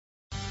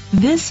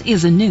This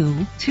is a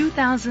new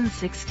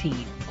 2016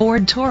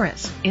 Ford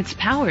Taurus. It's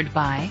powered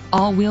by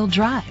all-wheel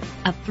drive,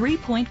 a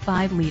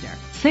 3.5-liter,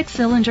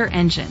 6-cylinder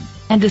engine,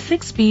 and a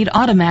 6-speed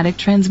automatic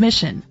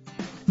transmission.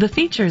 The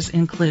features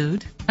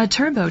include a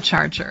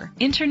turbocharger,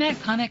 internet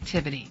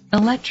connectivity,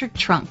 electric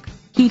trunk,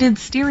 heated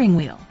steering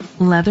wheel,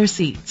 leather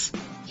seats,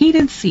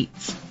 heated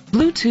seats,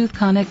 Bluetooth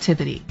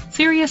connectivity,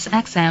 Sirius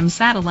XM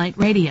satellite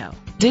radio,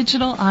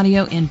 digital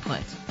audio input,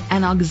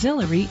 and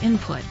auxiliary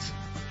input.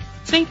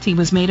 Safety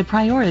was made a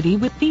priority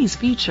with these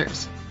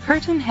features: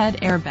 curtain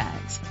head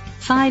airbags,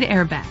 side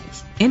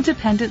airbags,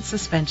 independent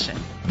suspension,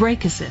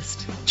 brake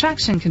assist,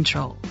 traction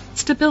control,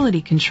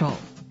 stability control,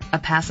 a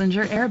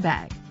passenger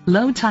airbag,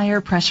 low tire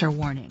pressure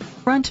warning,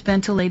 front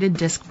ventilated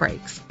disc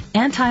brakes,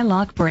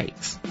 anti-lock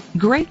brakes.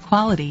 Great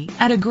quality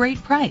at a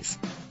great price.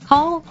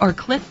 Call or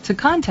click to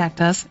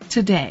contact us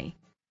today.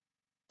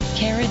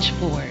 Carriage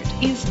Ford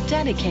is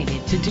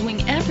dedicated to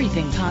doing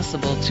everything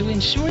possible to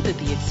ensure that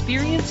the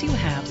experience you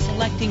have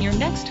selecting your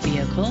next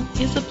vehicle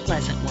is a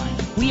pleasant one.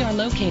 We are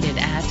located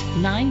at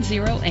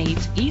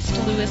 908 East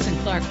Lewis and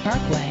Clark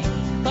Parkway,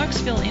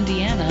 Clarksville,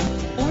 Indiana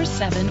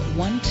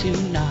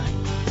 47129.